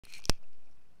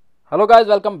Hello guys,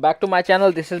 welcome back to my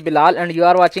channel. This is Bilal and you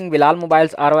are watching Bilal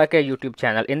Mobiles RYK YouTube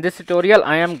channel. In this tutorial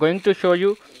I am going to show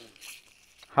you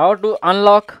how to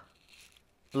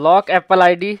lock Apple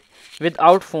ID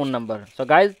without phone number. So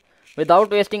guys,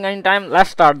 without wasting any time, let's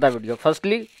start the video.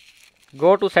 Firstly,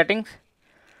 go to settings.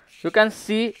 You can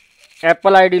see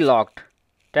Apple ID locked.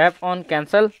 Tap on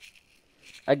cancel.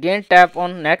 Again tap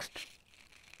on next.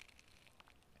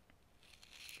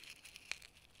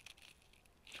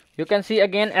 You can see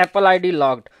again Apple ID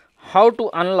locked. How to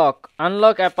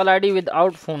unlock Apple ID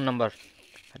without phone number?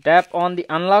 Tap on the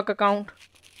unlock account.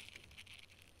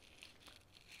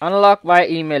 Unlock by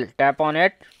email, tap on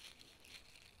it.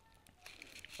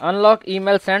 Unlock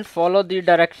email sent, follow the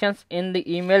directions in the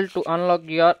email to unlock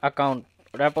your account.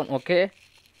 Tap on OK.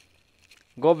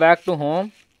 Go back to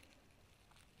home.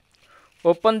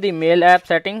 Open the mail app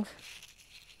settings.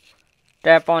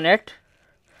 Tap on it.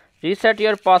 Reset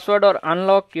your password or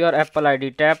unlock your Apple ID.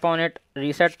 Tap on it.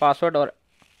 Reset password or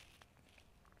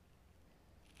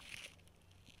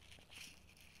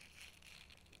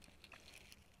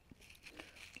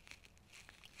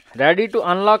ready to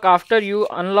unlock. After you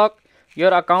unlock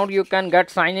your account, you can get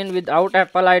sign in without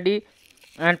Apple ID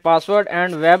and password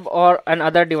and web or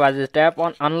another devices. Tap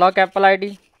on unlock Apple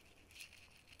ID.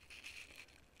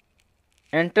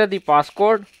 Enter the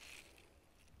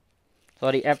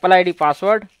Apple ID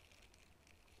password.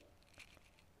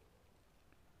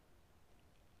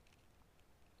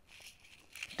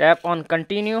 Tap on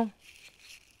continue.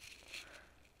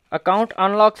 Account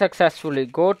unlocked successfully.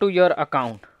 Go to your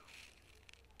account.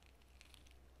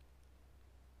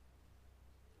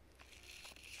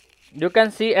 You can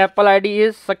see Apple ID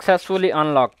is successfully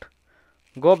unlocked.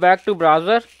 Go back to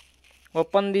browser.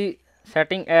 Open the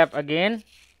setting app again.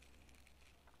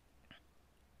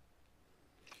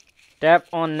 Tap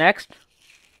on next.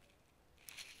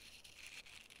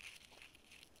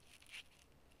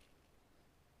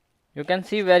 You can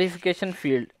see verification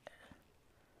field.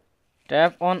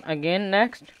 Tap on again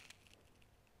next.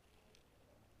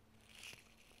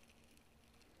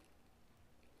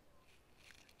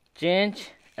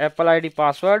 Change Apple ID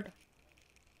password.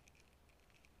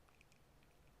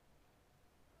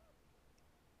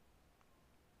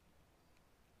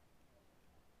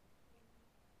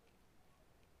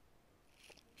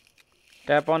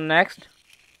 Tap on next.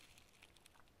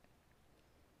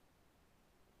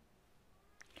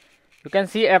 You can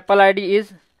see Apple ID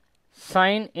is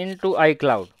signed into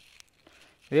iCloud.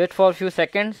 Wait for a few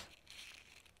seconds.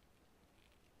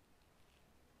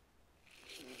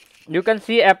 You can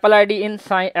see Apple ID is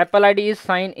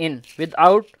signed in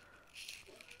without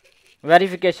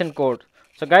verification code.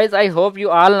 So guys, I hope you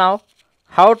all know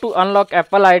how to unlock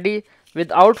Apple ID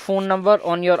without phone number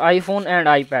on your iPhone and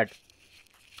iPad.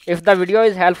 If the video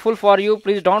is helpful for you,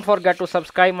 please don't forget to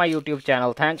subscribe my YouTube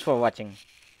channel. Thanks for watching.